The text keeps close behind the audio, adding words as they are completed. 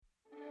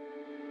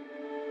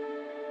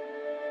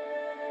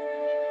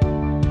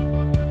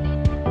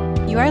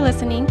You are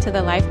listening to the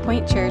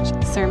LifePoint Church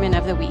Sermon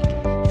of the Week.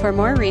 For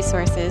more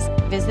resources,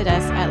 visit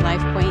us at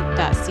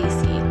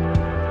lifepoint.cc.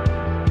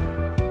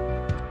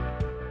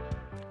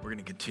 We're going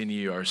to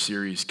continue our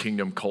series,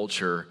 Kingdom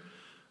Culture,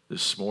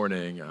 this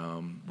morning.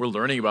 We're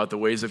learning about the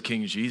ways of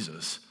King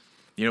Jesus.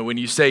 You know, when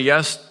you say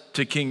yes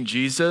to King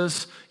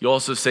Jesus, you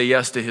also say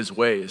yes to his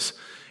ways.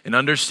 And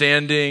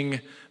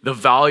understanding the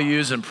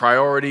values and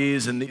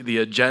priorities and the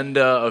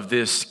agenda of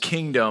this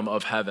kingdom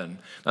of heaven.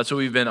 That's what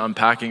we've been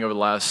unpacking over the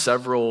last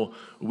several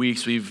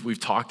weeks. We've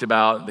talked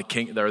about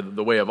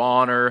the way of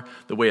honor,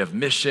 the way of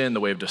mission, the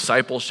way of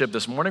discipleship.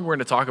 This morning we're going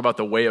to talk about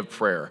the way of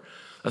prayer.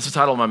 That's the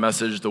title of my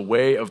message, The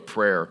Way of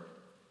Prayer.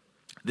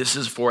 This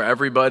is for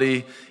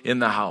everybody in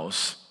the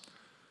house.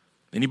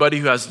 Anybody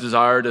who has a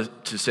desire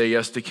to say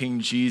yes to King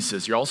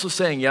Jesus, you're also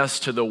saying yes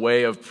to the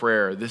way of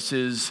prayer. This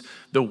is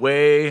the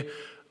way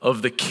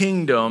of the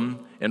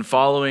kingdom and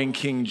following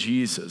King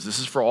Jesus. This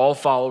is for all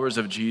followers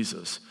of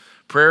Jesus.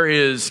 Prayer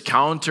is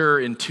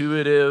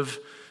counterintuitive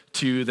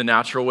to the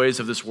natural ways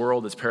of this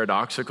world. It's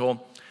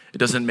paradoxical. It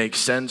doesn't make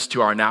sense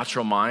to our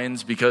natural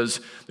minds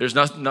because there's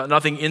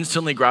nothing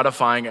instantly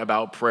gratifying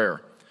about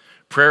prayer.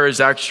 Prayer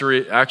is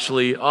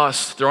actually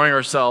us throwing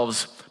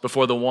ourselves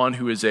before the one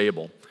who is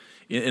able.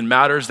 In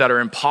matters that are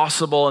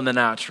impossible in the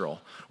natural,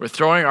 we're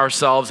throwing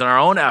ourselves and our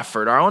own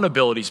effort, our own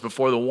abilities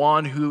before the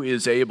one who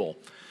is able.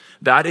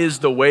 That is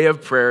the way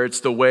of prayer.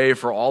 It's the way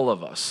for all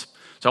of us.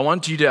 So I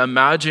want you to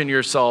imagine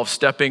yourself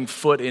stepping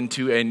foot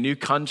into a new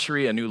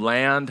country, a new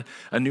land,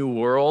 a new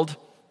world.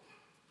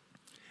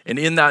 And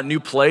in that new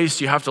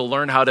place, you have to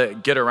learn how to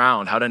get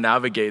around, how to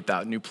navigate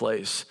that new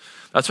place.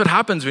 That's what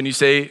happens when you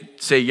say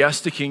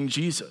yes to King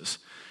Jesus.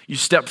 You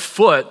step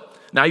foot,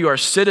 now you are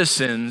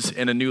citizens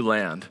in a new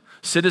land,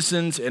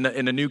 citizens in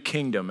a new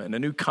kingdom, in a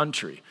new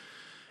country.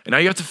 And now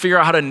you have to figure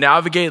out how to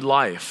navigate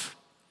life.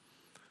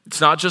 It's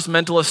not just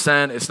mental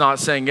assent. It's not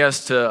saying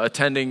yes to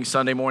attending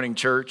Sunday morning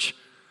church.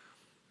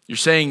 You're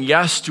saying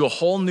yes to a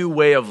whole new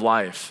way of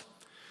life.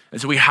 And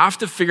so we have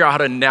to figure out how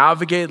to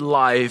navigate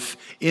life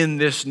in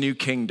this new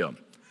kingdom.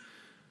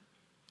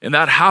 And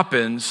that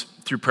happens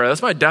through prayer.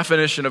 That's my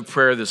definition of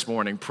prayer this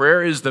morning.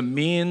 Prayer is the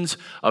means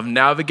of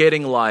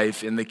navigating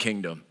life in the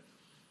kingdom.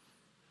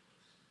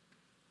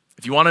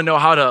 If you want to know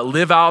how to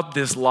live out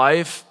this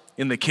life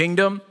in the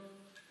kingdom,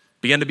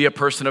 begin to be a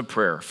person of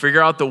prayer.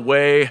 Figure out the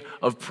way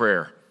of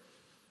prayer.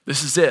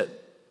 This is it.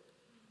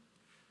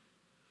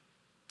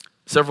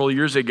 Several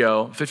years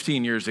ago,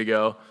 15 years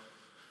ago,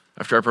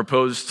 after I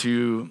proposed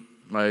to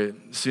my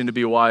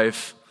soon-to-be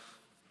wife,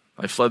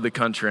 I fled the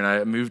country and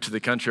I moved to the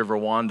country of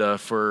Rwanda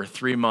for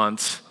 3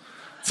 months.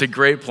 It's a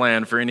great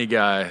plan for any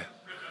guy.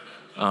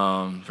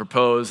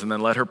 Propose and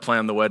then let her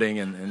plan the wedding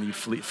and you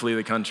flee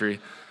the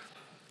country.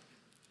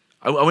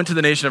 I went to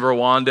the nation of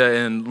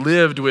Rwanda and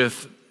lived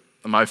with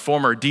my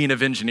former dean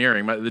of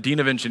engineering. The dean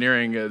of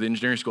engineering, the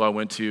engineering school I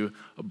went to,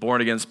 a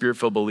born-again,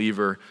 spirit-filled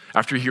believer.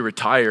 After he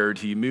retired,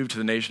 he moved to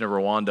the nation of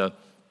Rwanda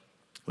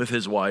with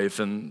his wife,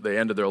 and they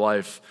ended their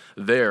life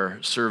there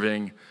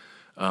serving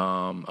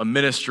a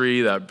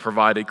ministry that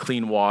provided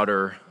clean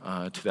water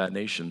to that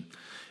nation.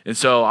 And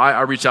so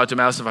I reached out to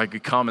him, asked if I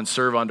could come and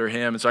serve under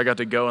him. And so I got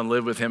to go and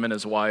live with him and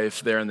his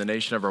wife there in the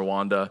nation of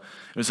Rwanda.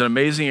 It was an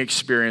amazing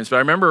experience. But I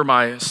remember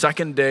my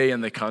second day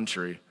in the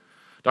country.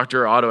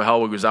 Dr. Otto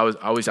Helwig was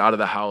always out of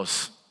the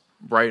house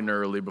bright and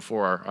early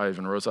before I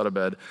even rose out of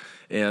bed.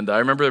 And I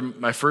remember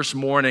my first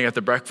morning at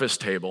the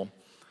breakfast table.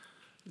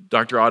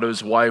 Dr.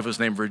 Otto's wife was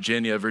named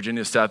Virginia.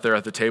 Virginia sat there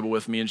at the table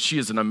with me, and she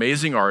is an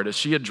amazing artist.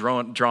 She had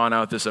drawn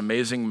out this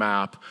amazing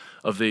map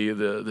of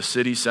the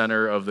city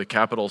center of the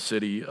capital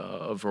city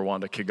of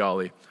Rwanda,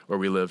 Kigali, where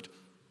we lived.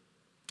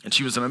 And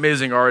she was an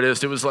amazing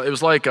artist. It was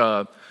like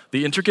the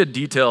intricate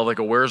detail of like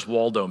a Where's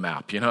Waldo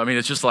map. You know, I mean,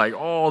 it's just like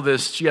all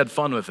this. She had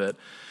fun with it.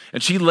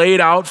 And she laid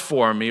out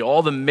for me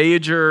all the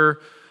major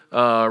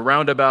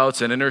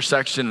roundabouts and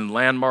intersections and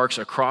landmarks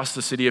across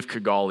the city of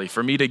Kigali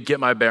for me to get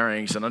my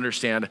bearings and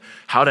understand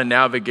how to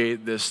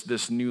navigate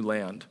this new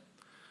land.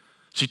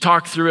 She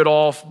talked through it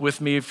all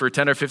with me for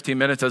 10 or 15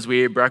 minutes as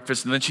we ate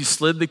breakfast, and then she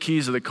slid the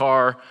keys of the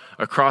car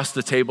across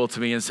the table to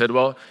me and said,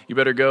 well, you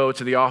better go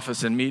to the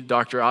office and meet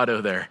Dr.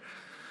 Otto there.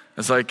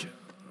 It's like,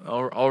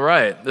 all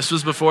right. This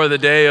was before the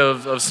day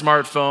of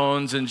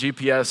smartphones and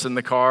GPS in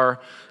the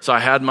car. So I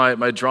had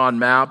my drawn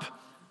map,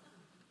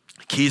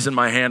 keys in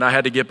my hand. I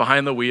had to get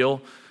behind the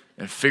wheel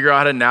and figure out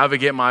how to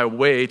navigate my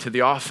way to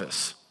the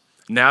office,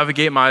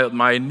 navigate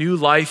my new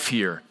life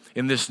here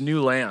in this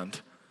new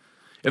land.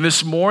 And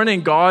this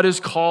morning, God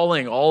is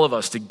calling all of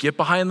us to get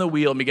behind the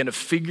wheel and begin to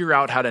figure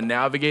out how to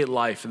navigate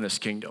life in this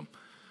kingdom.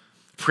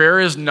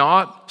 Prayer is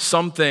not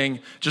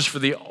something just for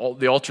the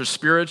ultra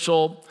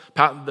spiritual.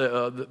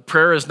 The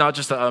prayer is not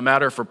just a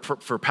matter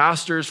for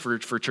pastors,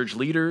 for church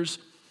leaders.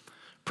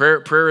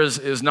 Prayer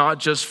is not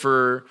just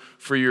for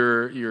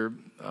your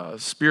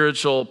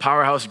spiritual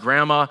powerhouse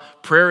grandma.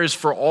 Prayer is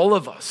for all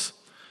of us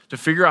to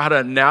figure out how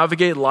to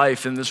navigate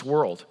life in this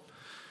world.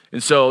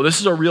 And so this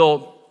is a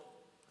real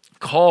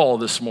call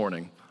this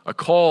morning, a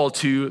call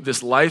to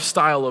this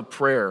lifestyle of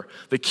prayer.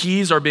 The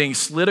keys are being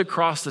slid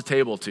across the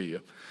table to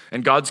you.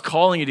 And God's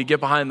calling you to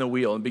get behind the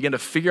wheel and begin to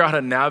figure out how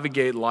to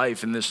navigate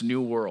life in this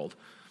new world,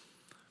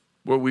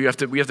 where we have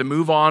to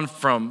move on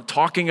from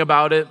talking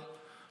about it,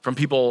 from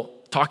people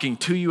talking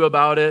to you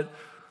about it.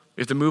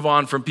 We have to move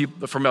on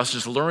from us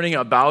just learning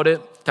about it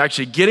to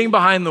actually getting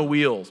behind the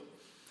wheel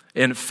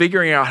and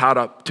figuring out how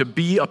to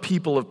be a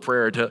people of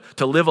prayer,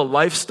 to live a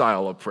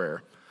lifestyle of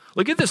prayer.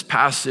 Look at this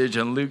passage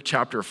in Luke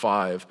chapter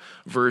 5,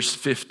 verse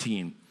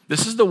 15.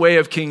 This is the way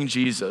of King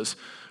Jesus.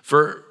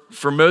 For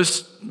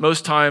most of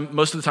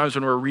the times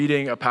when we're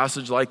reading a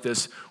passage like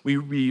this,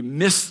 we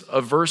miss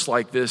a verse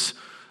like this.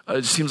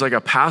 It seems like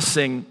a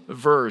passing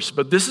verse,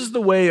 but this is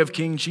the way of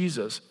King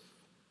Jesus.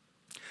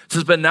 It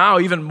says, but now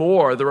even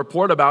more, the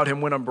report about him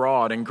went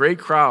abroad, and great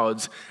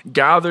crowds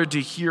gathered to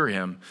hear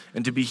him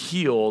and to be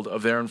healed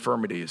of their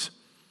infirmities.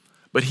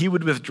 But he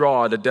would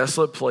withdraw to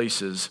desolate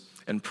places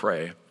and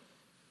pray.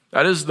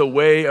 That is the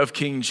way of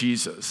King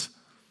Jesus.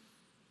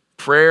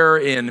 Prayer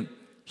in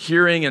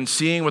hearing and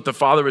seeing what the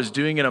Father is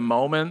doing in a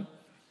moment,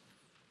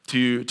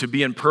 to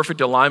be in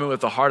perfect alignment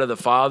with the heart of the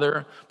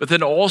Father, but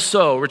then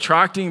also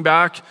retreating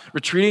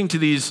to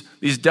these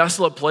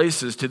desolate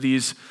places, to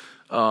these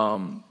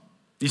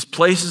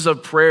places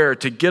of prayer,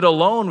 to get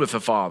alone with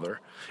the Father.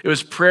 It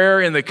was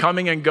prayer in the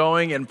coming and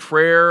going, and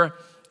prayer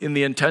in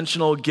the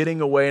intentional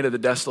getting away into the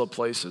desolate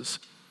places.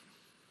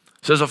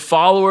 So as a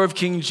follower of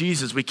King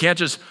Jesus, we can't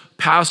just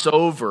pass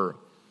over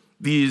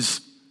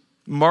these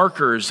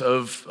markers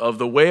of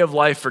the way of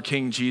life for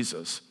King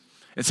Jesus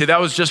and say that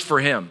was just for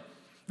him.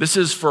 This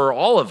is for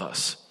all of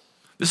us.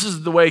 This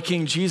is the way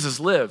King Jesus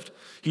lived.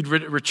 He'd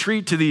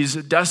retreat to these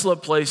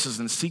desolate places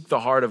and seek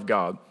the heart of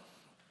God.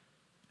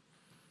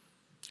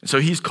 And so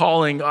he's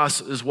calling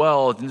us as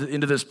well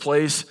into this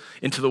place,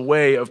 into the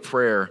way of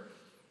prayer.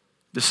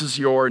 This is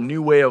your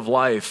new way of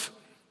life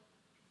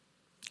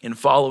in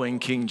following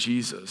King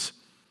Jesus.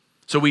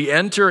 So we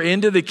enter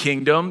into the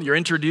kingdom. You're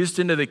introduced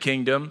into the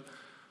kingdom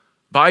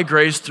by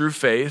grace through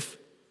faith.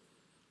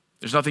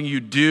 There's nothing you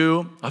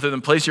do other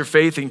than place your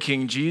faith in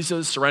King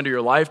Jesus, surrender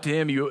your life to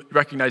him. You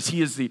recognize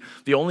he is the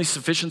only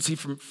sufficiency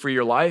for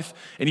your life,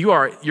 and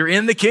you're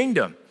in the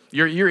kingdom.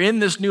 You're in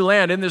this new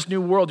land, in this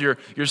new world.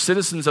 You're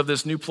citizens of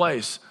this new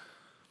place.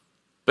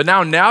 But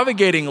now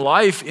navigating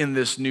life in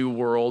this new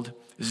world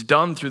is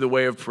done through the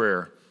way of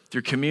prayer,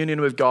 through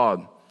communion with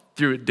God,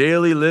 through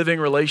daily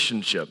living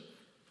relationship.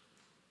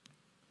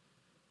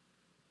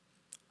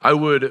 I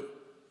would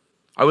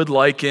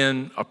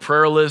liken a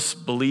prayerless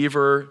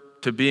believer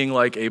to being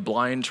like a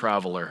blind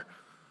traveler.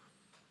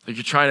 Like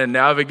you're trying to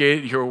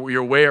navigate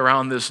your way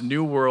around this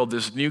new world,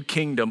 this new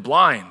kingdom,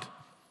 blind.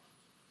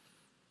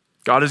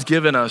 God has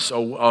given us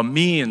a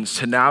means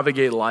to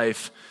navigate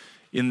life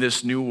in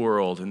this new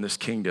world, in this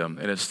kingdom,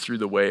 and it's through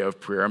the way of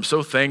prayer. I'm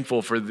so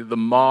thankful for the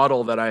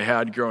model that I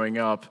had growing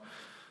up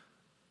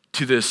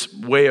to this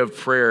way of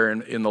prayer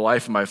in the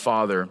life of my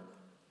father.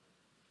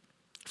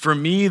 For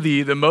me,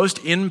 the most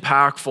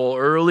impactful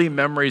early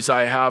memories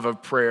I have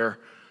of prayer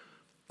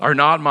are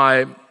not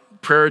my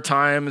prayer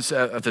times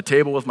at the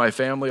table with my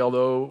family,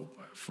 although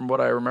from what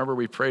I remember,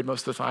 we prayed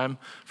most of the time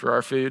for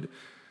our food.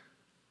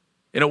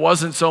 And it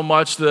wasn't so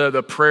much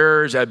the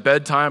prayers at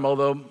bedtime,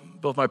 although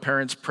both my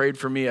parents prayed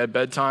for me at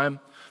bedtime.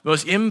 The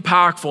most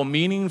impactful,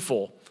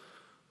 meaningful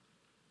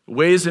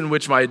ways in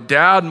which my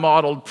dad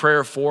modeled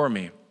prayer for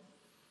me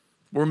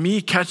were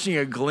me catching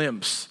a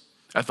glimpse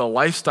at the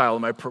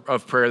lifestyle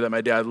of prayer that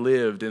my dad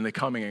lived in the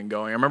coming and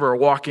going. I remember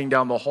walking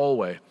down the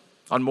hallway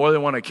on more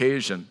than one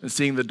occasion and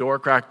seeing the door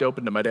cracked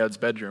open to my dad's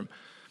bedroom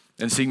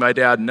and seeing my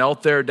dad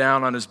knelt there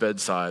down on his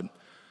bedside,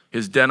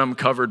 his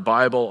denim-covered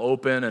Bible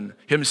open, and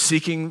him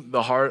seeking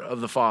the heart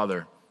of the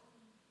Father,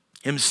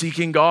 him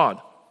seeking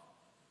God.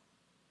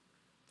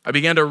 I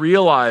began to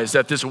realize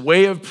that this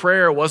way of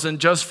prayer wasn't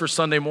just for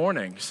Sunday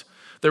mornings.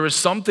 There was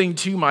something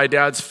to my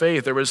dad's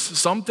faith. There was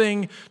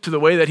something to the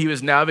way that he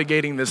was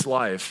navigating this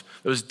life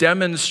that was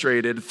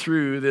demonstrated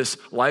through this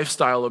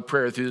lifestyle of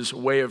prayer, through this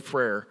way of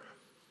prayer.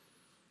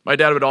 My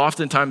dad would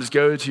oftentimes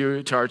go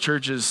to our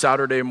church's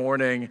Saturday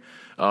morning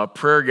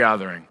prayer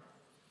gathering.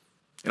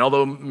 And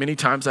although many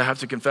times I have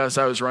to confess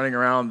I was running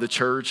around the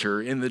church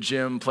or in the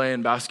gym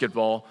playing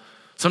basketball,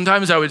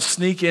 sometimes I would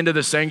sneak into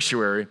the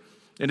sanctuary,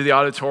 into the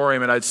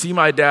auditorium, and I'd see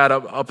my dad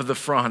up at the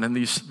front in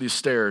these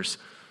stairs.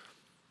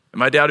 And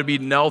my dad would be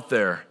knelt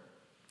there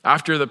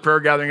after the prayer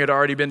gathering had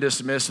already been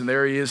dismissed, and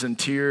there he is in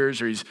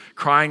tears, or he's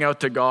crying out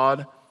to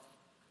God.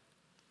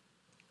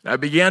 I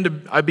began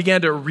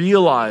to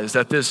realize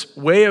that this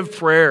way of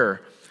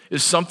prayer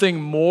is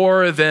something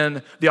more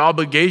than the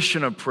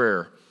obligation of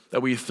prayer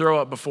that we throw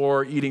up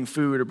before eating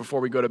food or before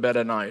we go to bed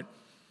at night.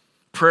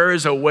 Prayer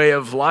is a way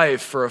of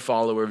life for a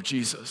follower of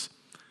Jesus.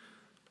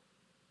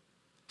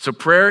 So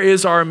prayer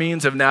is our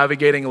means of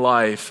navigating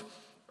life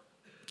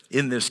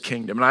in this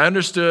kingdom. And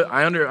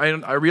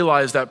I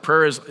realized that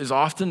prayer is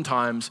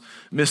oftentimes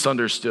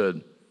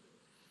misunderstood.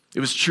 It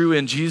was true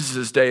in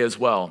Jesus' day as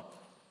well.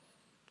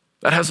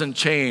 That hasn't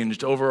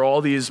changed over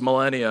all these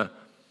millennia.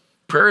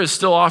 Prayer is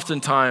still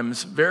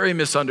oftentimes very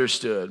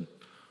misunderstood.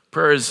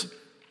 Prayer is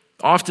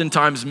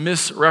oftentimes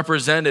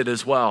misrepresented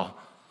as well.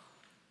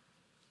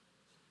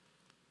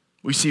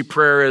 We see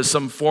prayer as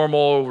some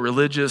formal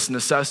religious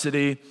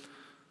necessity.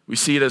 We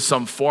see it as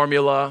some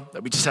formula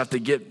that we just have to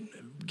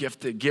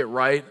get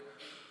right.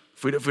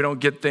 If we don't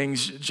get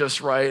things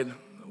just right,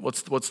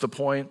 what's the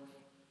point?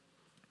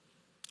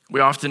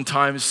 We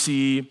oftentimes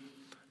see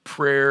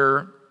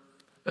prayer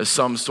as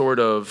some sort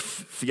of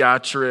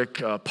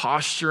theatric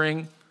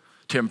posturing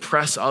to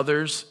impress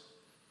others.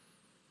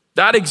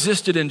 That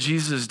existed in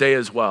Jesus' day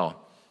as well.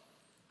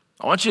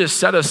 I want you to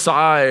set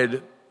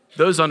aside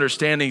those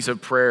understandings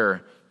of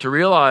prayer to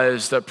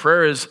realize that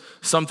prayer is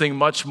something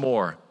much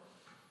more.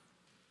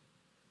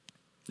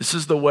 This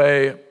is the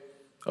way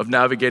of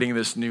navigating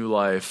this new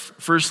life.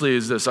 Firstly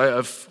is this. I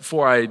have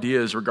 4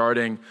 ideas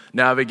regarding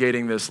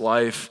navigating this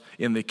life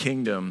in the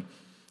kingdom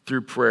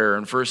through prayer.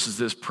 And first is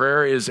this: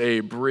 prayer is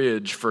a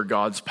bridge for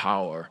God's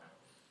power.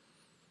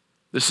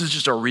 This is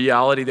just a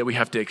reality that we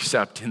have to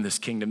accept in this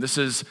kingdom. This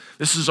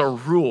is a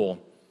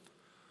rule.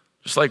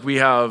 Just like we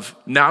have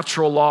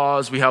natural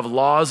laws, we have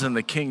laws in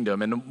the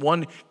kingdom. And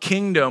one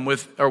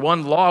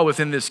law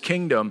within this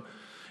kingdom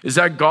is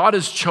that God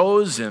has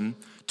chosen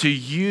to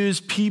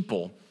use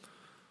people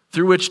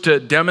through which to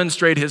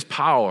demonstrate his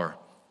power.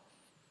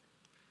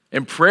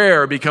 And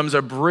prayer becomes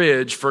a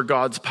bridge for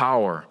God's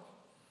power.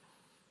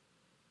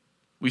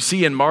 We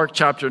see in Mark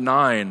chapter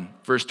 9,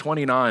 verse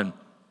 29,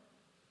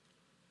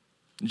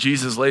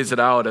 Jesus lays it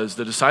out as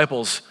the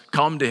disciples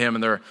come to him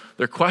and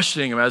they're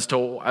questioning him as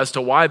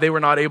to why they were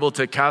not able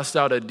to cast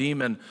out a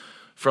demon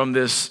from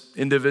this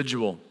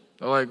individual.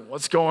 They're like,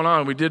 what's going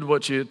on? We did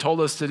what you told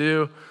us to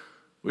do.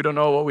 We don't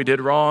know what we did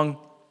wrong.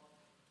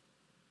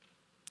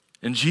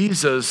 And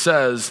Jesus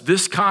says,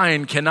 this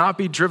kind cannot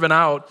be driven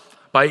out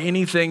by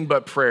anything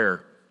but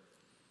prayer.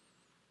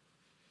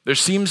 There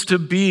seems to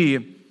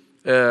be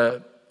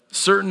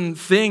certain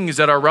things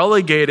that are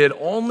relegated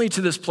only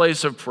to this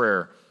place of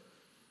prayer.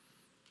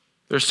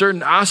 There's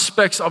certain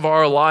aspects of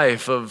our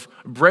life of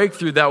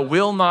breakthrough that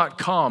will not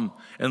come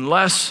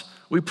unless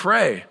we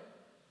pray.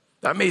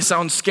 That may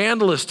sound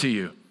scandalous to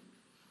you.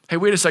 Hey,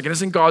 wait a second,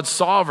 isn't God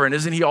sovereign?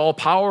 Isn't he all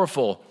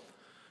powerful?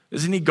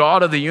 Isn't he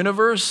God of the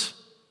universe?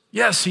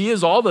 Yes, he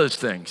is all those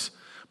things.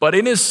 But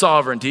in his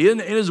sovereignty, in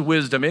his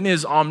wisdom, in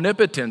his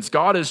omnipotence,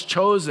 God has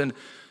chosen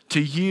to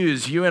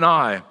use you and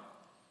I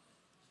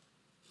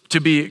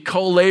to be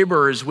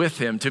co-laborers with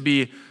him, to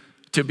be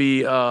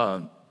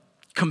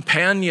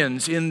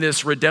companions in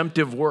this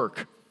redemptive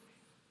work.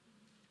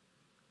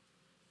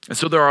 And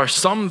so there are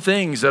some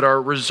things that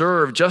are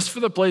reserved just for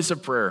the place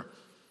of prayer.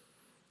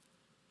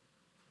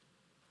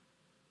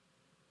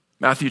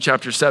 Matthew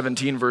chapter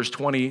 17, verse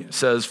 20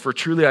 says, "For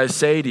truly I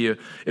say to you,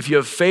 if you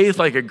have faith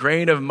like a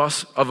grain of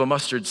a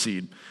mustard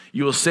seed,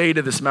 you will say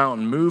to this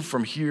mountain, move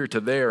from here to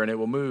there, and it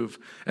will move,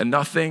 and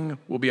nothing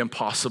will be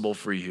impossible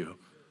for you."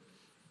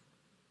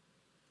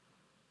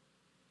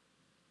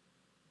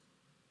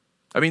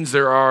 That means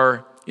there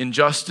are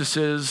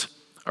injustices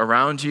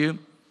around you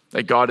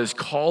that God is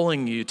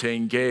calling you to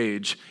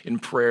engage in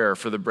prayer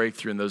for the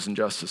breakthrough in those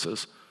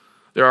injustices.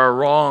 There are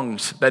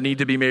wrongs that need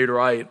to be made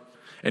right.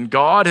 And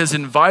God has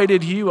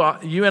invited you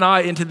and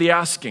I into the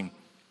asking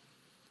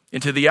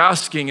and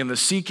the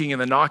seeking and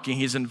the knocking.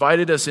 He's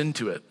invited us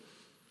into it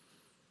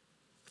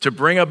to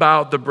bring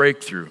about the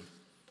breakthrough.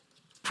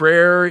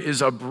 Prayer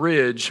is a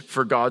bridge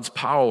for God's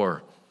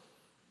power.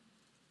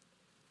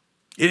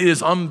 It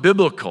is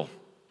unbiblical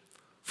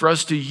for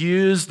us to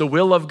use the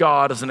will of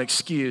God as an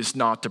excuse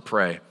not to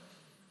pray.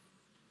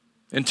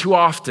 And too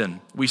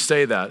often we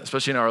say that,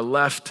 especially in our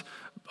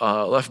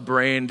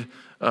left-brained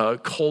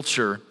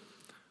culture.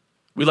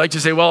 We like to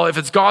say, well, if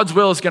it's God's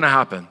will, it's going to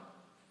happen.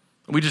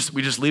 We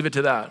just leave it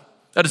to that.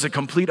 That is a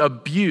complete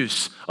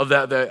abuse of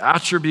the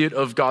attribute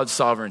of God's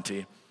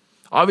sovereignty.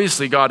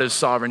 Obviously, God is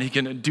sovereign. He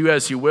can do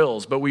as he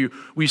wills. But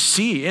we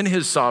see in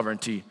his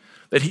sovereignty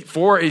that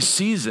for a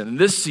season, in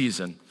this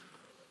season,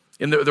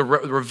 in the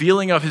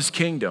revealing of his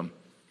kingdom,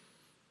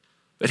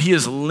 that he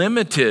has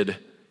limited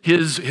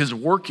his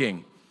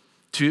working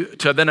to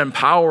then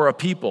empower a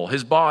people,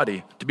 his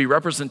body, to be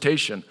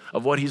representation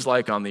of what he's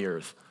like on the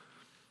earth.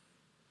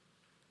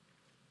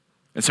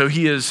 And so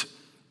he has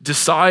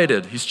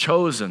decided, he's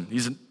chosen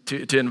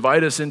to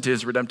invite us into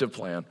his redemptive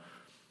plan,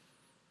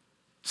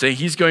 saying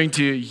he's going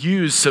to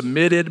use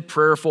submitted,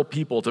 prayerful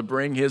people to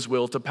bring his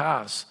will to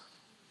pass.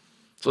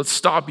 So let's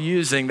stop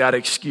using that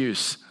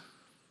excuse.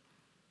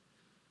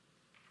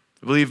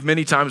 I believe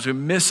many times we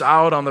miss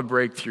out on the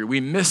breakthrough. We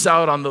miss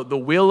out on the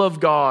will of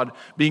God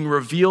being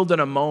revealed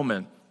in a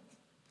moment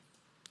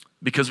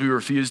because we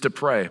refuse to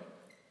pray.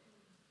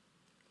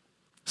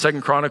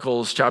 2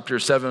 Chronicles chapter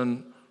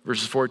 7,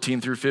 verses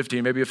 14 through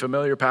 15, may be a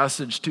familiar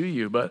passage to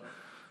you, but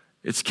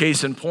it's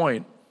case in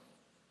point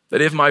that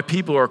if my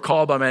people who are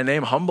called by my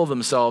name humble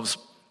themselves,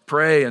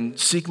 pray and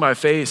seek my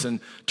face and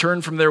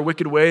turn from their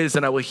wicked ways,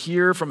 then I will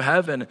hear from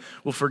heaven,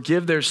 will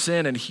forgive their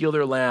sin and heal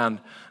their land.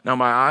 Now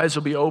my eyes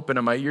will be open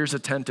and my ears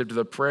attentive to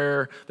the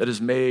prayer that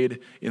is made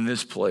in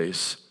this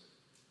place.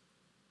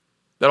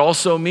 That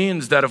also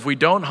means that if we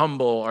don't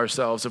humble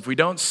ourselves, if we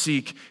don't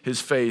seek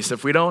his face,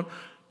 if we don't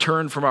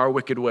turn from our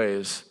wicked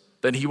ways,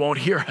 then he won't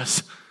hear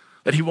us,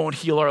 that he won't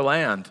heal our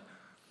land.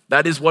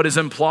 That is what is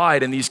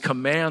implied in these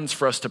commands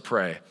for us to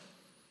pray.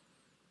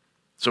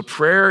 So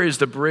prayer is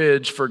the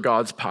bridge for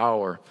God's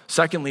power.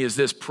 Secondly is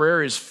this: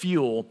 prayer is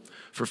fuel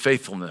for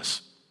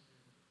faithfulness.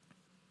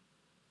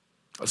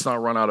 Let's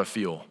not run out of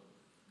fuel.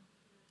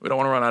 We don't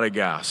want to run out of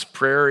gas.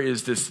 Prayer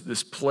is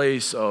this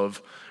place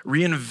of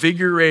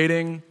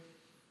reinvigorating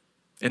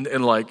and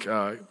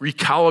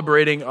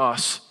recalibrating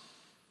us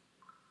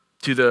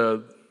to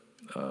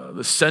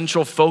the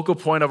central focal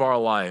point of our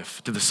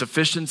life, to the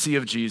sufficiency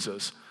of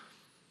Jesus.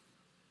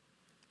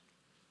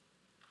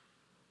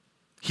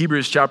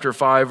 Hebrews chapter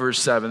 5, verse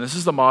 7. This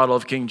is the model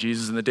of King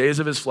Jesus. In the days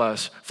of his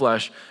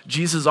flesh,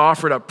 Jesus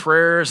offered up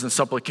prayers and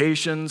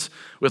supplications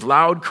with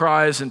loud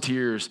cries and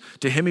tears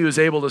to him who was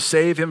able to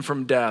save him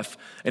from death,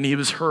 and he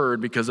was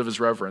heard because of his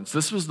reverence.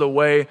 This was the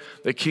way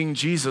that King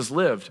Jesus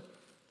lived.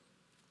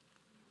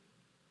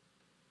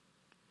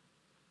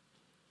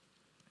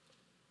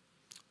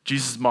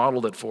 Jesus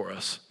modeled it for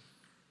us.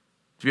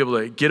 To be able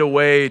to get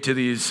away to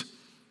these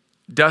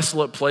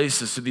desolate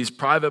places, to these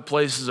private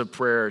places of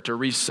prayer, to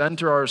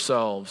recenter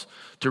ourselves,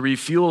 to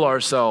refuel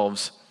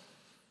ourselves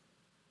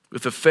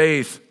with the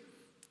faith,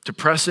 to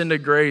press into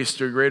grace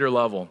to a greater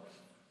level.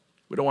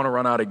 We don't want to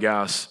run out of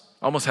gas.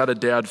 I almost had a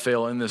dad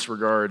fail in this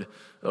regard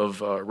of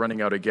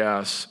running out of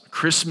gas.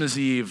 Christmas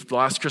Eve,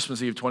 last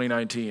Christmas Eve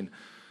 2019,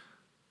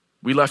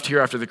 we left here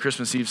after the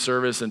Christmas Eve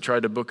service and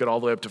tried to book it all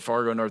the way up to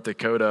Fargo, North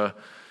Dakota,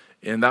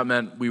 and that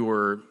meant we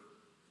were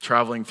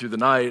traveling through the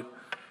night.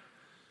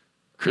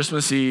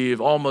 Christmas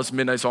Eve, almost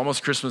midnight, so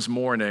almost Christmas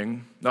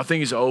morning.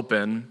 Nothing's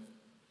open,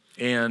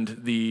 and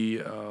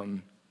the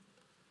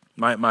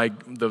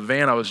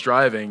van I was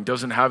driving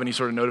doesn't have any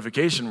sort of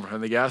notification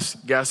when the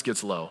gas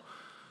gets low.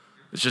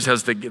 It just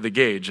has the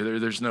gauge.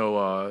 There's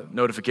no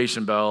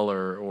notification bell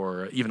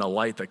or even a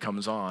light that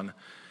comes on.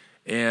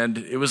 And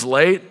it was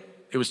late.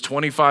 It was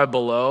 25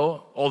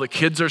 below. All the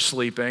kids are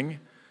sleeping,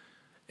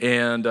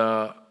 and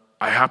I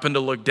happened to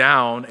look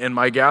down, and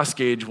my gas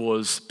gauge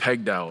was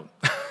pegged out.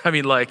 I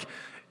mean,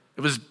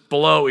 it was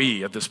below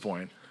E at this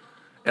point.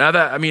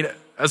 And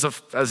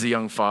as a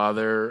young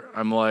father,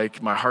 I'm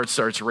like, my heart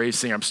starts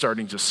racing. I'm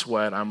starting to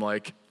sweat. I'm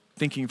like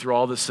thinking through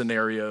all the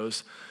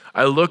scenarios.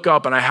 I look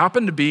up, and I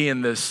happen to be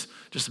in this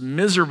just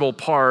miserable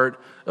part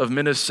of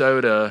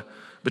Minnesota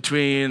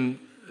between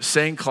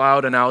St.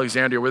 Cloud and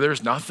Alexandria where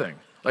there's nothing.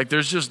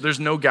 There's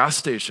no gas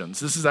stations.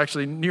 This is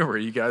actually near where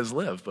you guys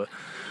live, but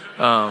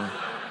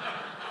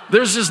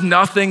there's just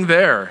nothing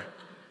there.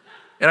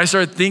 And I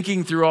started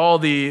thinking through all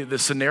the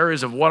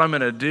scenarios of what I'm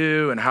going to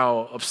do and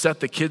how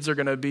upset the kids are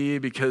going to be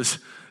because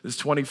it's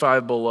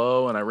 25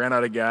 below and I ran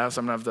out of gas.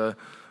 I'm going to have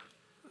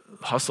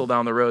to hustle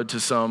down the road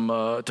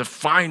to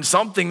find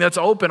something that's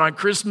open on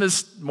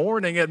Christmas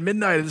morning at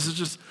midnight.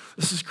 This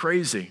is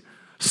crazy.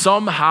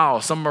 Somehow,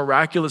 some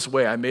miraculous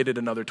way, I made it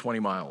another 20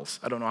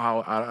 miles. I don't know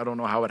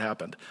how it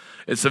happened.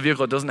 It's a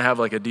vehicle that doesn't have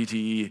like a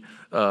DTE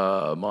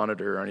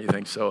monitor or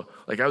anything. So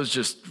I was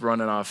just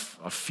running off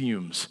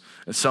fumes,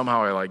 and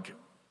somehow I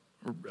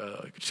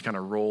just kind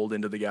of rolled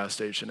into the gas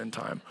station in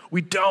time.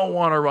 We don't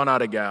want to run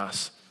out of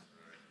gas.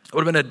 It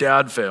would have been a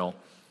dad fail.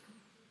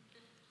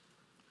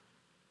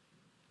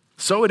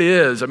 So it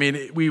is. I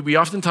mean, we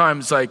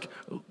oftentimes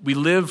we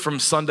live from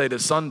Sunday to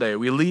Sunday.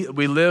 We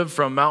live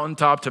from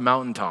mountaintop to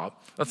mountaintop.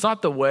 That's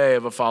not the way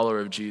of a follower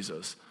of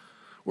Jesus.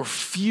 We're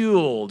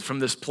fueled from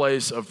this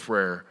place of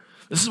prayer.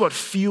 This is what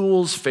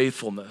fuels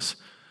faithfulness.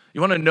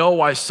 You want to know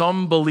why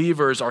some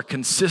believers are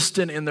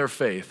consistent in their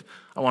faith?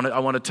 I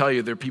want to tell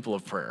you they're people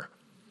of prayer.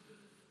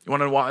 You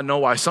want to know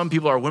why some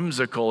people are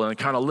whimsical and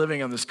kind of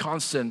living on this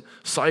constant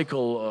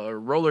cycle,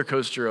 roller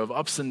coaster of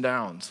ups and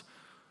downs.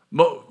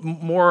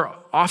 More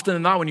often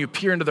than not, when you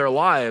peer into their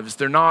lives,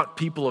 they're not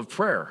people of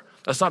prayer.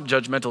 That's not a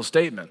judgmental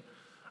statement.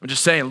 I'm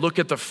just saying, look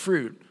at the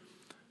fruit.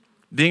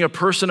 Being a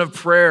person of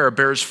prayer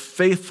bears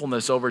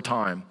faithfulness over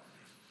time.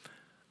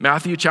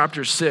 Matthew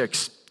chapter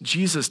 6,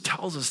 Jesus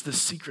tells us the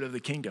secret of the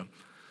kingdom.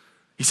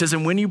 He says,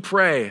 and when you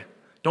pray,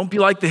 don't be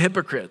like the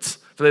hypocrites,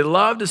 for they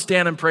love to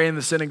stand and pray in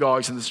the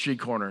synagogues and the street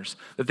corners,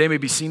 that they may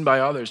be seen by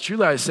others.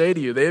 Truly I say to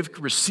you, they have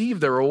received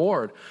their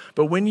reward.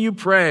 But when you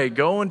pray,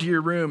 go into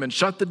your room and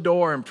shut the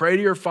door and pray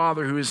to your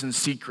Father who is in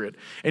secret.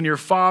 And your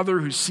Father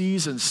who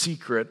sees in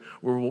secret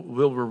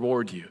will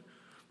reward you.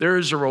 There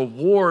is a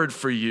reward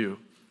for you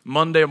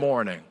Monday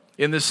morning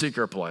in the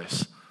secret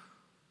place.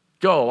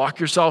 Go, lock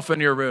yourself in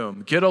your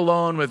room. Get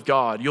alone with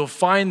God. You'll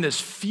find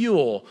this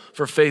fuel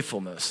for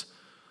faithfulness,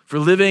 for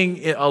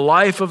living a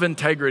life of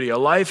integrity, a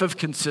life of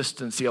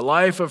consistency, a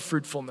life of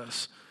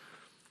fruitfulness.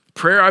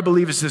 Prayer, I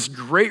believe, is this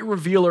great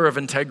revealer of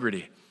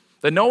integrity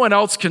that no one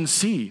else can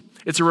see.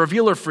 It's a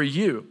revealer for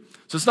you.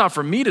 So it's not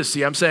for me to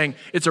see. I'm saying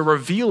it's a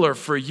revealer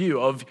for you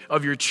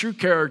of your true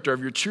character,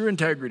 of your true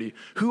integrity.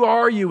 Who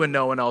are you when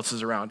no one else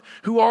is around?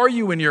 Who are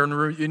you when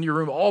you're in your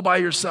room all by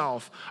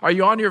yourself? Are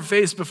you on your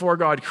face before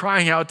God,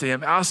 crying out to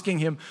him, asking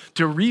him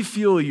to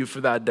refuel you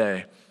for that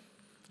day?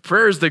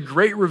 Prayer is the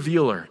great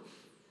revealer.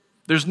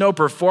 There's no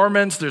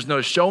performance. There's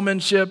no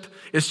showmanship.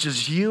 It's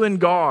just you and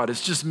God.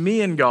 It's just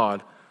me and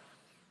God.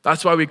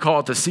 That's why we call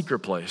it the secret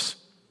place.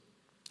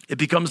 It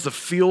becomes the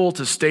fuel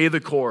to stay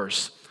the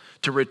course,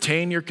 to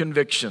retain your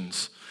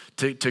convictions,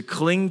 to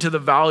cling to the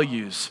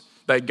values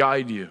that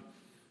guide you.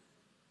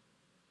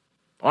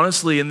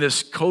 Honestly, in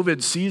this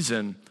COVID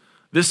season,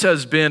 this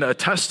has been a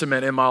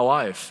testament in my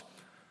life.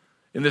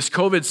 In this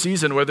COVID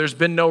season where there's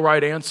been no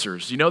right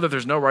answers. You know that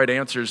there's no right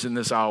answers in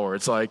this hour.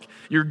 It's like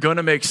you're going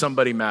to make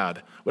somebody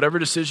mad. Whatever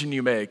decision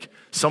you make,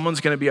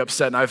 someone's going to be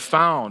upset. And I've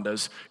found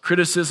as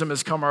criticism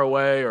has come our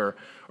way or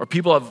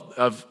people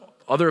have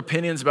other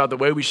opinions about the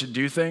way we should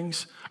do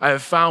things, I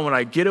have found when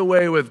I get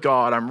away with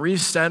God, I'm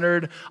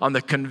recentered on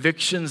the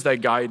convictions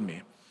that guide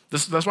me.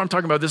 That's what I'm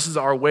talking about. This is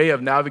our way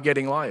of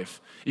navigating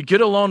life. You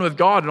get alone with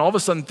God and all of a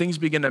sudden things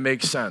begin to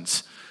make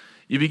sense.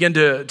 You begin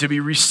to be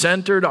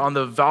recentered on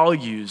the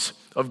values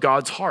of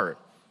God's heart.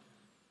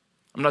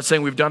 I'm not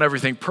saying we've done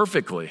everything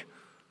perfectly,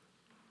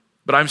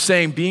 but I'm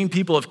saying being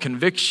people of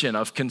conviction,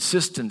 of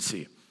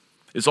consistency,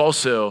 is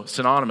also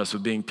synonymous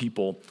with being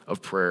people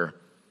of prayer.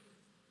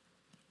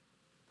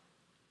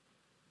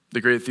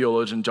 The great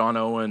theologian John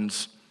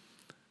Owens,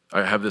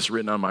 I have this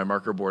written on my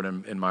marker board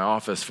in my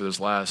office for this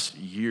last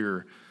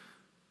year.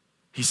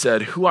 He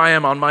said, "Who I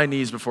am on my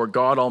knees before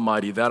God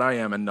Almighty, that I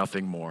am and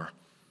nothing more."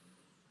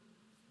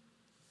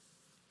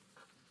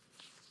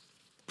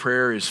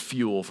 Prayer is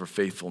fuel for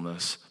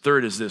faithfulness.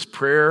 Third is this: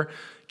 prayer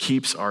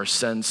keeps our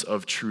sense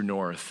of true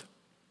north.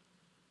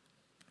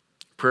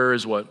 Prayer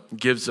is what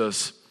gives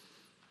us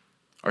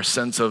our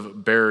sense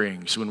of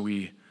bearings when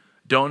we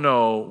don't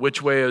know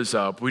which way is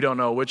up. We don't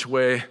know which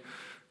way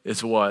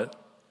is what.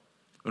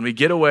 When we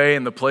get away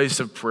in the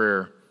place of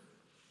prayer,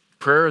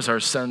 prayer is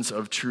our sense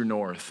of true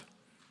north.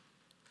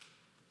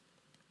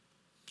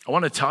 I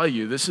want to tell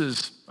you, this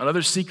is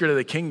another secret of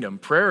the kingdom.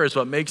 Prayer is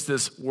what makes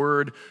this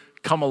word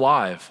come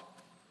alive.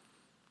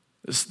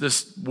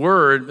 This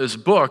word, this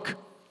book,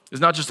 is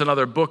not just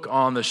another book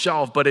on the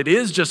shelf, but it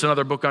is just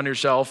another book on your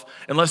shelf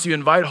unless you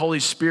invite Holy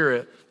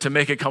Spirit to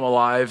make it come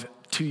alive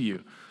to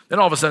you. Then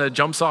all of a sudden it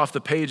jumps off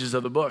the pages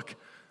of the book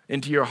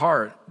into your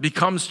heart,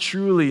 becomes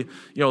truly,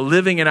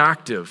 living and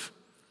active.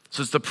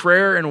 So it's the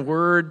prayer and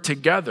word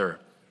together.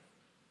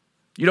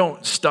 You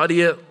don't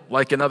study it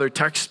like another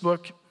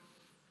textbook.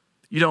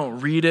 You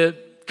don't read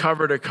it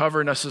cover to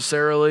cover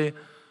necessarily,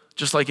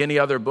 just like any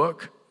other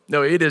book.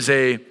 No, it is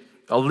a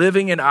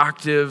living and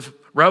active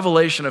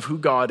revelation of who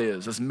God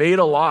is. It's made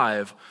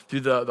alive through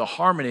the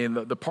harmony and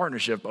the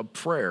partnership of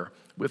prayer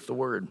with the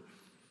word.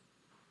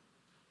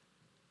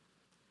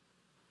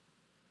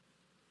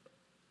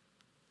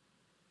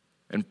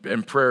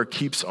 And prayer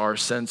keeps our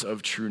sense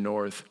of true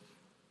north.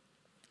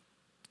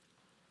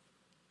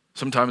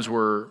 Sometimes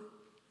we're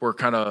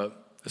kind of,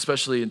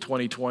 especially in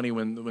 2020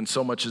 when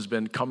so much has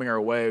been coming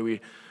our way, we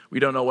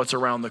don't know what's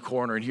around the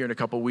corner. And here in a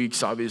couple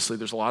weeks, obviously,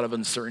 there's a lot of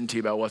uncertainty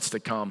about what's to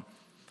come.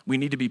 We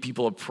need to be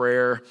people of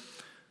prayer,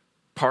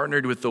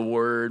 partnered with the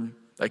word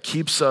that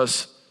keeps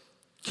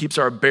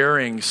our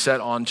bearings set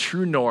on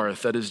true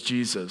north, that is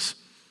Jesus.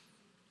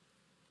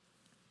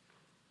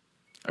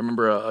 I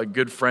remember a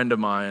good friend of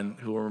mine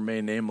who will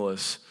remain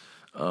nameless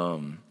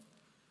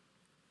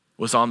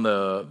was on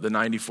the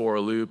 94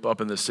 loop up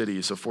in the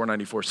city. So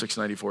 494,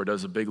 694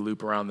 does a big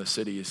loop around the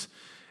cities.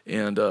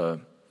 And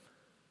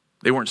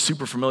they weren't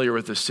super familiar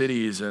with the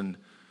cities. And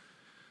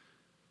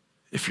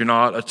if you're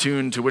not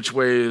attuned to which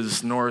way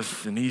is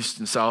north and east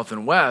and south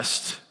and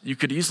west, you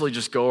could easily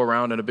just go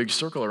around in a big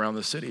circle around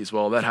the cities.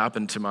 Well, that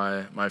happened to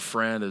my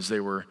friend as they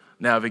were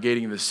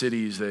navigating the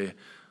cities. They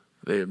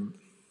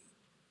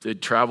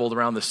traveled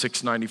around the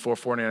 694,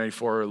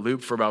 494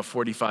 loop for about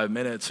 45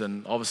 minutes,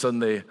 and all of a sudden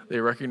they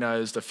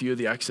recognized a few of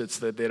the exits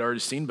that they'd already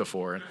seen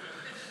before.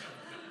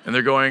 And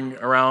they're going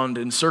around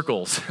in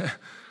circles.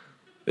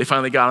 They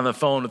finally got on the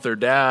phone with their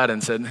dad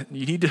and said,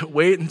 "You need to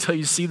wait until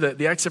you see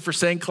the exit for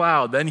St.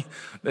 Cloud. Then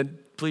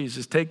please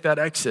just take that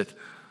exit."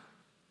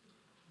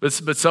 But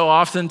so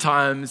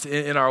oftentimes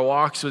in our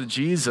walks with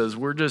Jesus,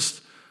 we're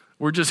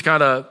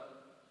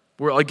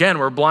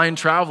blind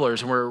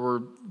travelers, and we're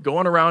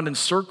going around in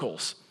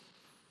circles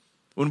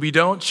when we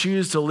don't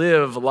choose to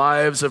live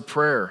lives of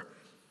prayer.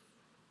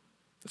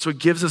 That's what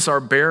gives us our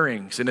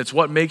bearings, and it's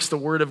what makes the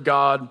Word of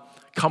God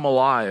come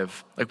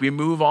alive. Like we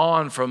move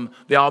on from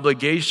the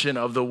obligation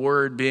of the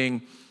Word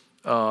being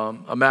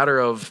a matter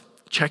of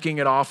checking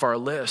it off our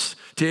list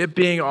to it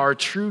being our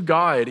true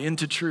guide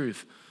into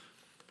truth.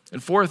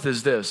 And fourth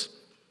is this: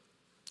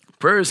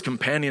 prayer is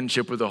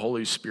companionship with the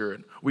Holy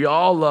Spirit. We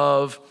all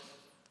love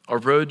a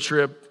road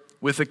trip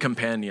with a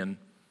companion.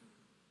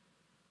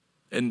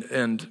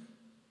 And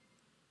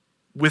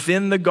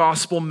within the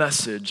gospel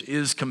message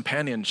is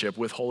companionship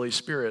with Holy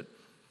Spirit.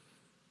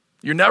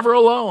 You're never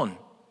alone.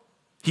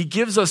 He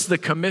gives us the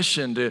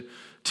commission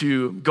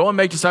to go and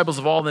make disciples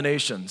of all the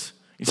nations.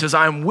 He says,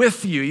 "I'm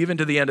with you even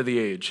to the end of the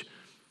age."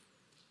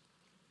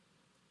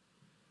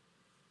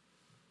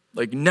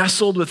 Like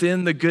nestled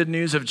within the good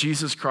news of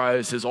Jesus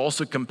Christ is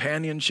also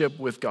companionship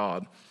with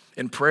God.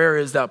 And prayer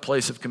is that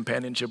place of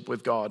companionship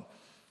with God.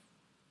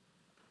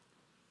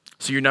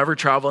 So you're never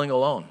traveling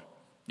alone.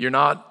 You're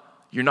not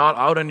You're not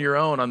out on your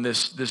own on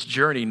this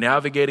journey,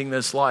 navigating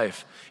this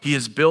life. He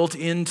has built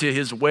into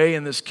his way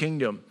in this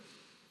kingdom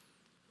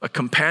a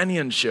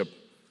companionship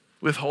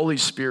with Holy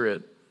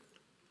Spirit.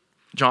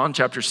 John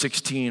chapter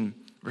 16,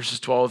 verses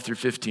 12 through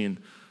 15.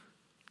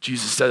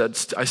 Jesus said,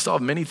 I still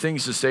have many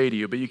things to say to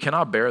you, but you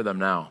cannot bear them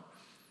now.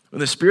 When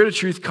the Spirit of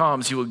truth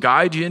comes, he will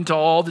guide you into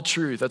all the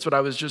truth. That's what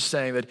I was just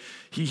saying, that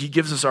he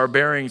gives us our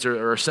bearings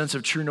or a sense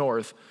of true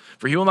north.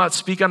 For he will not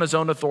speak on his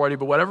own authority,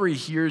 but whatever he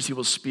hears, he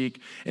will speak,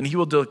 and he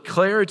will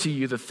declare to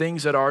you the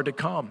things that are to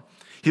come.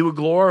 He will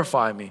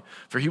glorify me,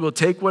 for he will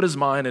take what is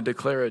mine and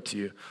declare it to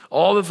you.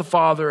 All that the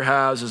Father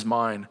has is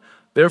mine.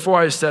 Therefore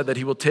I said that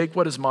he will take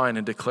what is mine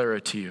and declare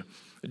it to you.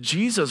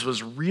 Jesus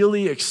was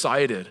really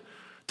excited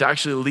to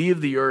actually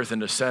leave the earth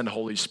and to send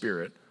Holy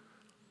Spirit.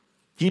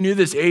 He knew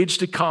this age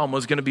to come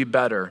was going to be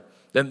better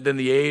than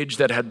the age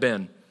that had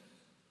been.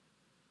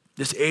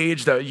 This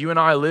age that you and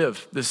I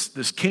live,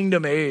 this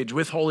kingdom age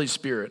with Holy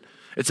Spirit,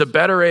 it's a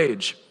better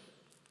age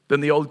than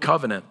the old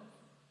covenant.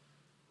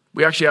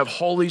 We actually have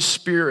Holy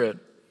Spirit,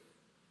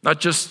 not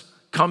just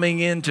coming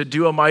in to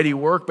do a mighty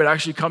work, but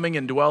actually coming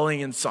and dwelling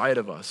inside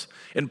of us.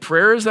 And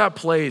prayer is that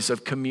place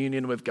of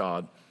communion with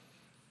God.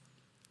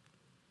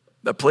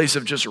 That place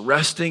of just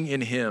resting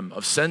in him,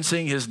 of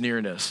sensing his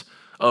nearness,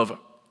 of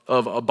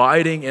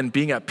abiding and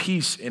being at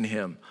peace in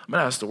him. I'm going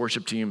to ask the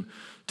worship team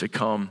to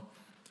come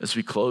as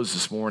we close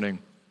this morning.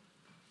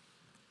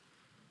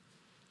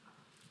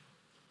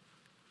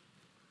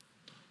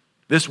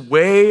 This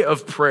way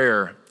of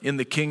prayer in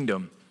the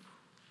kingdom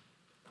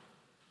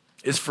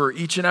is for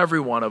each and every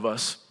one of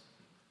us.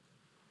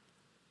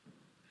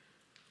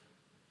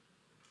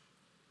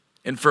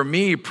 And for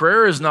me,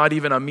 prayer is not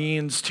even a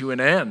means to an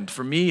end.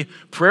 For me,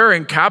 prayer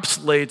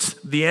encapsulates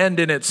the end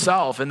in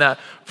itself, and that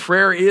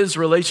prayer is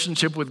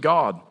relationship with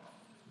God.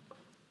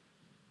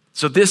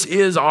 So this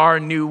is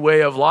our new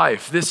way of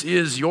life. This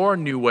is your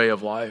new way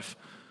of life.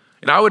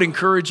 And I would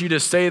encourage you to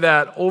say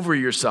that over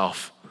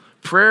yourself.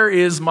 Prayer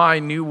is my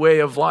new way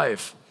of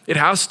life. It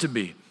has to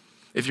be.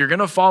 If you're going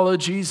to follow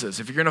Jesus,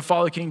 if you're going to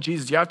follow King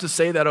Jesus, you have to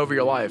say that over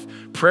your life.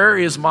 Prayer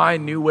is my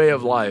new way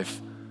of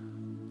life.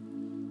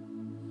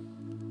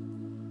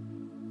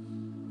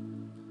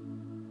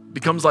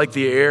 Becomes like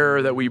the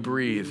air that we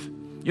breathe.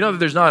 You know that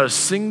there's not a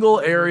single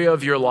area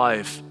of your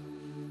life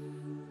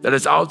that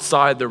is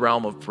outside the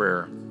realm of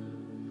prayer.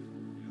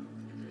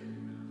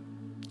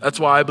 That's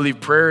why I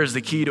believe prayer is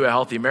the key to a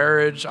healthy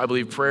marriage. I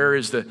believe prayer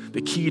is the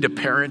key to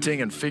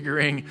parenting and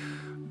figuring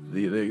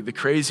the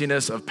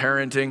craziness of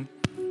parenting.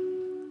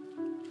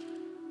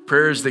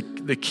 Prayer is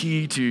the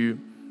key to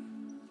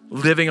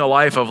living a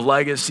life of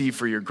legacy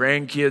for your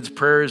grandkids.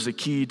 Prayer is the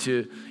key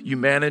to you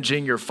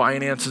managing your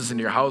finances in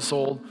your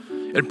household.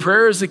 And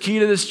prayer is the key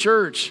to this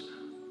church.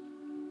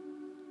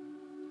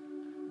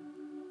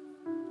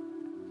 I'm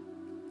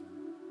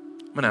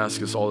going to ask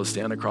us all to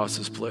stand across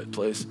this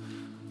place.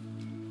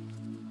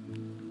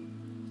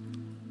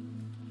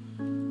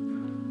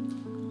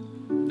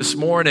 This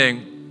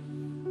morning,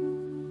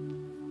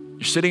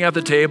 you're sitting at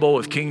the table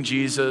with King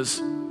Jesus.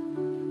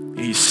 And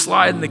he's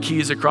sliding the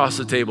keys across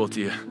the table to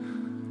you.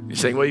 He's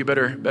saying, well, you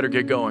better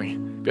get going.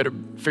 You better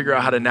figure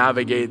out how to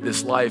navigate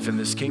this life in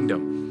this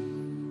kingdom.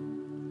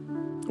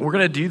 We're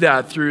going to do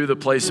that through the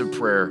place of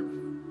prayer.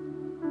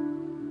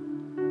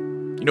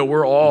 You know,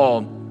 we're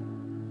all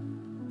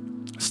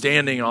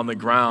standing on the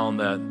ground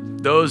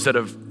that those that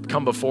have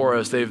come before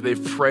us,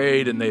 they've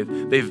prayed and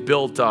they've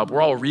built up.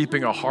 We're all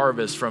reaping a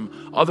harvest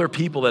from other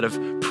people that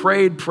have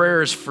prayed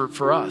prayers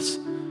for us.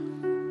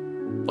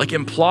 Like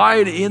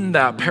implied in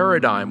that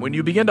paradigm, when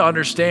you begin to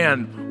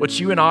understand what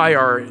you and I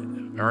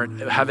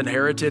have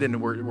inherited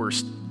and we're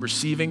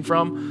receiving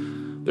from,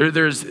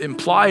 there's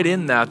implied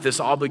in that this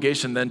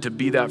obligation then to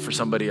be that for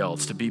somebody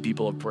else, to be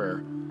people of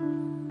prayer,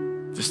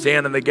 to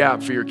stand in the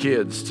gap for your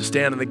kids, to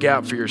stand in the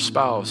gap for your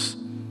spouse.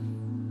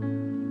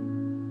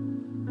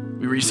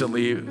 We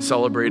recently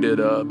celebrated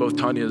both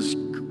Tanya's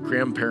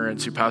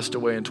grandparents who passed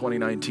away in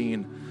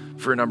 2019.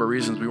 For a number of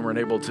reasons, we weren't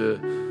able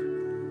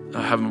to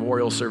have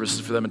memorial services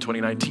for them in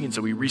 2019,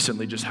 so we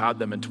recently just had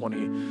them in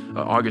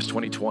August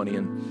 2020.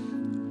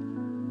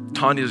 And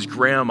Tanya's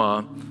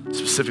grandma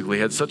specifically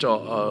had such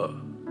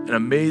an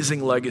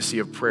amazing legacy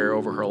of prayer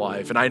over her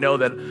life. And I know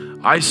that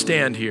I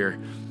stand here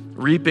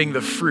reaping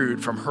the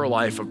fruit from her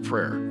life of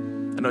prayer.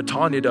 I know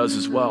Tanya does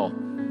as well.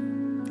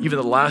 Even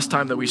the last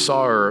time that we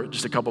saw her,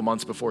 just a couple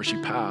months before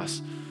she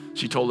passed,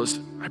 she told us,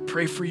 I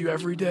pray for you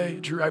every day.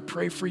 Drew, I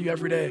pray for you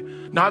every day.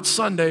 Not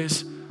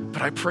Sundays,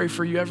 but I pray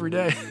for you every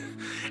day.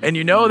 And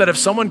you know that if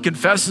someone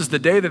confesses the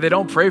day that they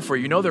don't pray for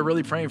you, you know they're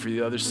really praying for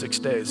you the other 6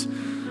 days.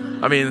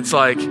 I mean, it's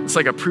like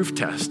a proof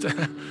test.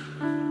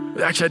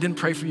 Actually, I didn't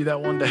pray for you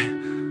that one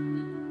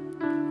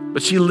day.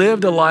 But she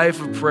lived a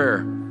life of prayer.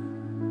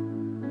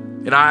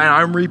 And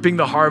I'm reaping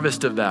the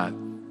harvest of that.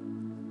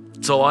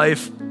 It's a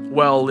life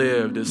well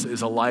lived,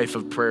 is a life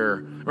of prayer.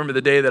 Remember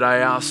the day that I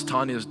asked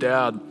Tanya's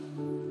dad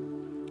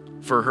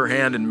for her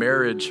hand in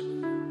marriage,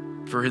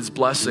 for his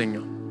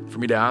blessing for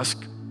me to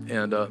ask.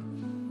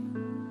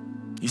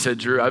 And he said,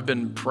 Drew, I've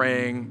been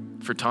praying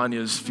for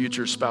Tanya's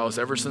future spouse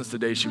ever since the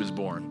day she was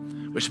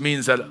born, which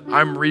means that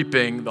I'm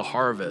reaping the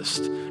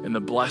harvest and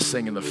the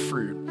blessing and the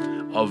fruit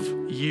of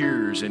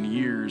years and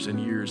years and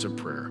years of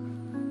prayer.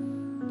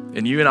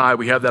 And you and I,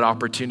 we have that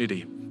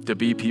opportunity to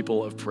be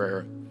people of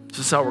prayer. This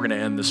is how we're going to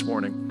end this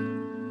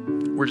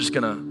morning. We're just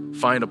going to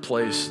find a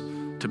place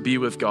to be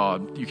with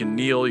God. You can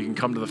kneel, you can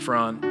come to the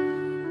front,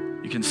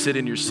 you can sit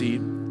in your seat.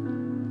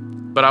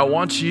 But I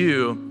want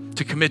you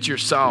to commit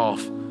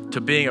yourself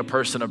to being a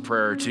person of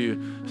prayer, to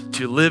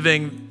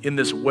living in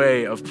this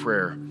way of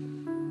prayer.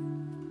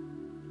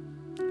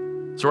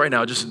 So right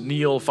now, just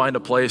kneel, find a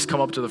place,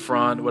 come up to the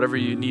front, whatever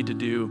you need to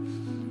do.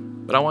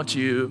 But I want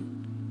you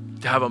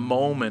to have a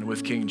moment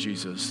with King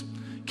Jesus.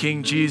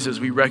 King Jesus,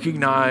 we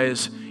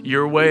recognize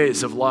your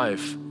ways of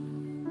life.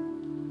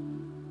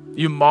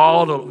 You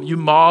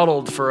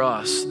modeled for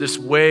us this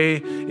way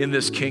in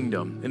this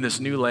kingdom, in this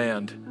new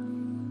land.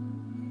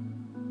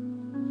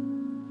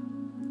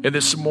 And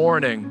this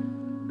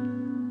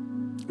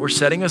morning, we're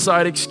setting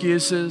aside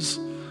excuses.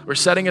 We're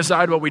setting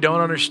aside what we don't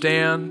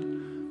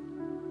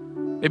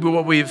understand. Maybe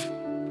what we've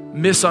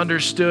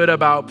misunderstood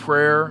about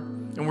prayer.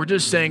 And we're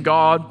just saying,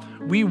 God,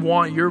 we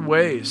want your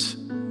ways.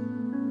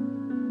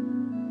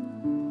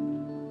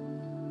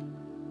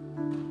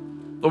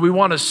 Lord, we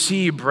want to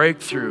see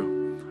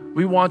breakthrough.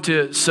 We want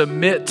to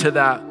submit to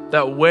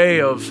that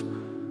way of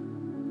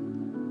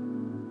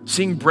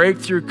seeing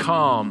breakthrough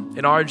come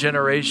in our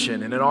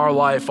generation and in our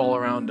life all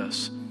around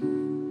us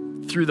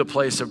through the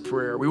place of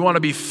prayer. We want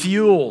to be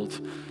fueled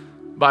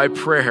by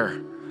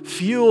prayer,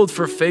 fueled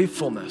for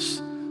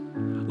faithfulness.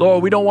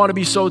 Lord, we don't want to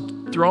be so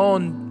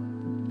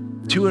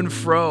thrown to and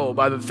fro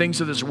by the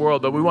things of this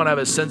world, but we want to have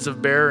a sense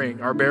of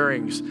our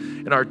bearings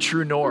and our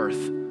true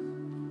north.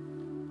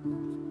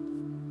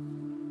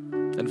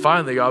 And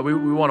finally, God, we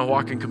want to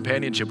walk in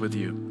companionship with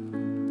you.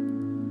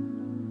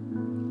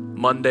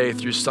 Monday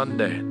through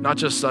Sunday, not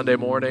just Sunday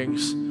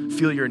mornings,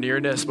 feel your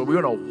nearness, but we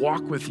want to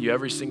walk with you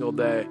every single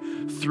day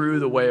through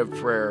the way of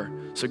prayer.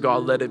 So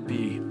God, let it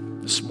be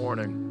this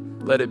morning.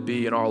 Let it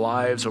be in our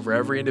lives over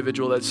every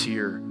individual that's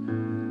here.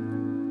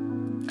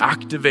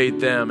 Activate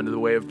them into the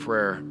way of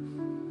prayer.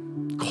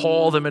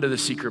 Call them into the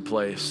secret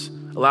place.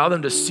 Allow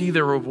them to see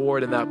their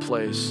reward in that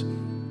place.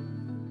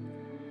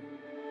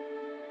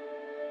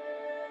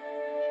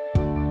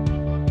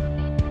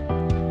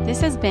 This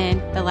has been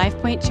the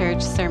LifePoint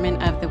Church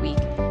Sermon of the Week.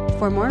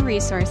 For more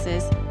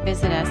resources,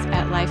 visit us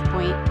at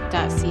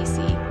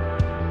lifepoint.cc.